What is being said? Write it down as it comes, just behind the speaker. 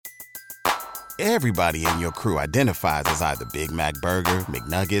Everybody in your crew identifies as either Big Mac Burger,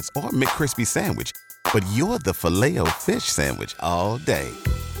 McNuggets, or McCrispy Sandwich. But you're the Filet-O-Fish Sandwich all day.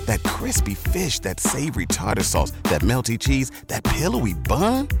 That crispy fish, that savory tartar sauce, that melty cheese, that pillowy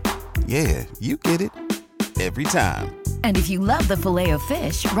bun. Yeah, you get it. Every time. And if you love the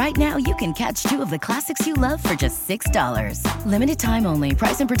Filet-O-Fish, right now you can catch two of the classics you love for just $6. Limited time only.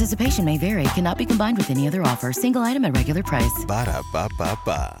 Price and participation may vary. Cannot be combined with any other offer. Single item at regular price.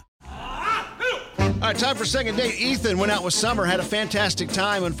 Ba-da-ba-ba-ba. All right, time for second date. Ethan went out with Summer, had a fantastic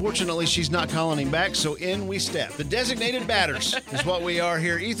time. Unfortunately, she's not calling him back, so in we step. The designated batters is what we are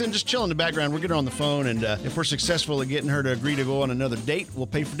here. Ethan, just chill in the background. We'll get her on the phone, and if we're successful at getting her to agree to go on another date, we'll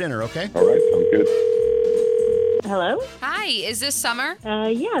pay for dinner, okay? All right, sounds good. Hello? Hi, is this Summer?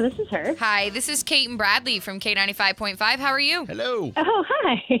 Yeah, this is her. Hi, this is Cait and Bradley from K95.5. How are you? Hello. Oh,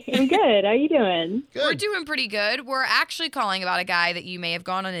 hi. I'm good. How are you doing? Good. We're doing pretty good. We're actually calling about a guy that you may have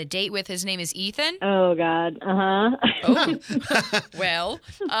gone on a date with. His name is Ethan. Oh, God. Uh-huh. Well,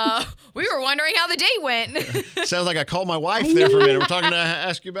 we were wondering how the date went. Sounds like I called my wife there for a minute. We're talking to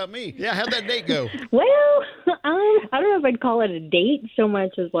ask you about me. Yeah, how'd that date go? Well, I don't know if I'd call it a date so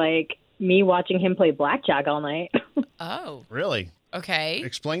much as like me watching him play blackjack all night. Oh, Really? okay.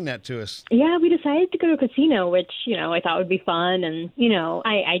 Explain that to us. Yeah, we decided to go to a casino, which, I thought would be fun. And,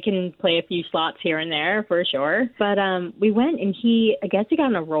 I can play a few slots here and there for sure. But we went and I guess he got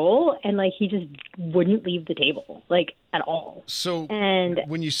on a roll and, he just wouldn't leave the table, at all. So And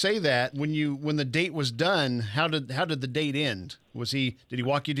when you say that, when the date was done, how did the date end? Did he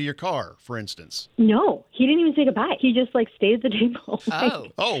walk you to your car, for instance? no, he didn't even say goodbye. He just, stayed at the table.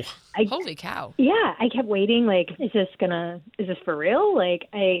 Oh, Oh, holy cow. Yeah, I kept waiting. Is this for real?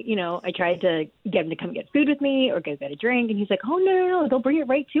 I tried to get him to come get food with me or go get a drink, and he's like, "Oh no, they'll bring it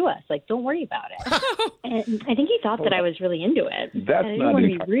right to us. Don't worry about it." And I think he thought that I was really into it. That's And I didn't not want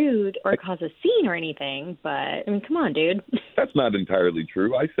to be rude or cause a scene or anything, but come on, dude. That's not entirely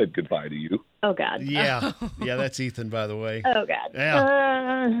true. I said goodbye to you. Oh God. yeah. Yeah, that's Ethan, by the way. Oh God.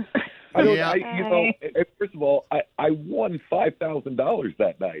 Yeah. I don't. Yeah. First of all, I won $5,000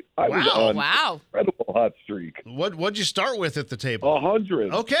 that night. I was on Wow. an incredible hot streak. What'd you start with at the table?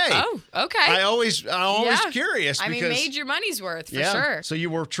 100. Okay. Oh, okay. I always Yeah. curious I because made your money's worth for yeah. sure. So you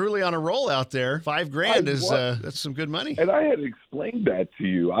were truly on a roll out there. $5,000 is that's some good money. And I had explained that to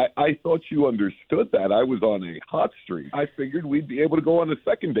you. I thought you understood that. I was on a hot streak. I figured we'd be able to go on a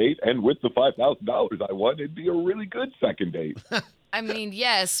second date, and with the $5,000 I won, it'd be a really good second date. I mean,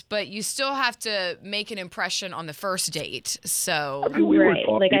 yes, but you still have to make an impression on the first date. So, We were Right.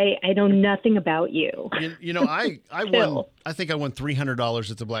 talking. I know nothing about you. I won. Chill. I think I won $300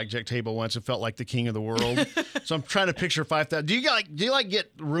 at the blackjack table once. It felt like the king of the world. So I'm trying to picture 5,000. Do you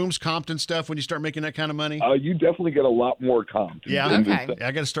get rooms comped and stuff when you start making that kind of money? You definitely get a lot more comp. Yeah. than Okay. this.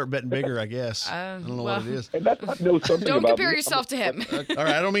 I got to start betting bigger, I guess. I don't know what it is. And that's not know something don't about compare me. yourself to him. All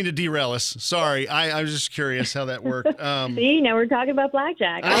right, I don't mean to derail us. Sorry, I was just curious how that worked. See, now we're talking about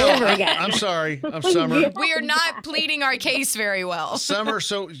blackjack all over again. I'm sorry. I'm Summer. We are not pleading our case very well. Summer.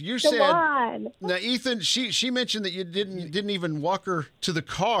 So you Come said on. now, Ethan. She mentioned that you didn't even walk her to the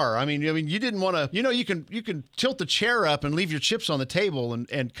car. I mean, you didn't want to. You can tilt the chair up and leave your chips on the table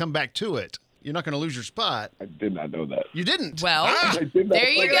and come back to it. You're not going to lose your spot. I did not know that. You didn't. Well, Ah! I did not there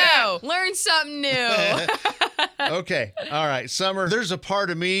you know go. Learn something new. Okay. All right, Summer. There's a part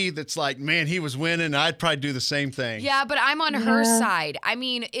of me that's like, man, he was winning. I'd probably do the same thing. Yeah, but I'm on her side. I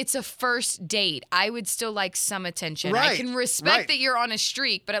mean, it's a first date. I would still like some attention. I Right, can respect right. that you're on a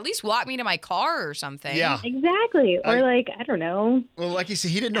streak, but at least walk me to my car or something. Yeah. Exactly. Or I don't know. Well, like you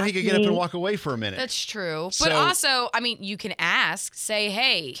said, he didn't know he could get up and walk away for a minute. That's true. But So- also, I mean, you can ask, say,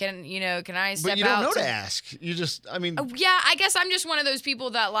 hey, can I step But you don't out know to to ask. You just, I mean, Yeah, I guess I'm just one of those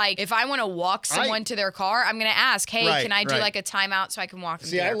people that if I want to walk someone to their car, I'm going to ask, hey, Right, can I do right. a timeout so I can walk them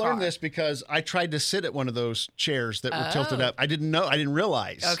see, to I their learned car? this because I tried to sit at one of those chairs that were tilted Oh. up. I didn't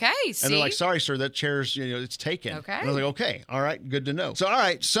realize. Okay, And see? they're like, sorry, sir, that chair's, it's taken. Okay. And I was like, okay, all right, good to know. So, all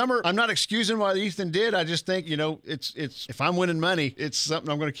right, Summer, I'm not excusing what Ethan did. I just think, it's if I'm winning money, it's something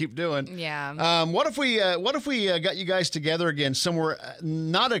I'm going to keep doing. Yeah. What if we got you guys together again somewhere,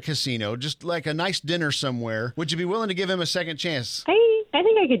 not a casino, just like a nice dinner somewhere? Would you be willing to give him a second chance? I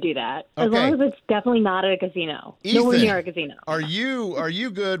think I could do that. As Okay. long as it's definitely not at a casino. Ethan, Nowhere near a casino. Are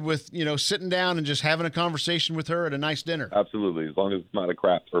you good with, sitting down and just having a conversation with her at a nice dinner? Absolutely, as long as it's not a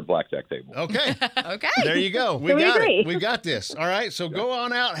craps or blackjack table. Okay. Okay. There you go. We So we got agree. it. We got this. All right. So go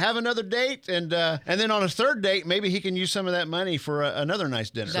on out, have another date, and then on a third date, maybe he can use some of that money for another nice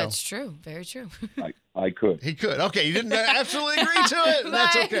dinner. That's true. Very true. I could. He could. Okay. You didn't absolutely agree to it.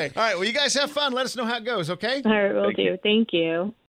 That's Bye. okay. All right. Well, you guys have fun. Let us know how it goes. Okay. All right, will Thank do. you. Thank you.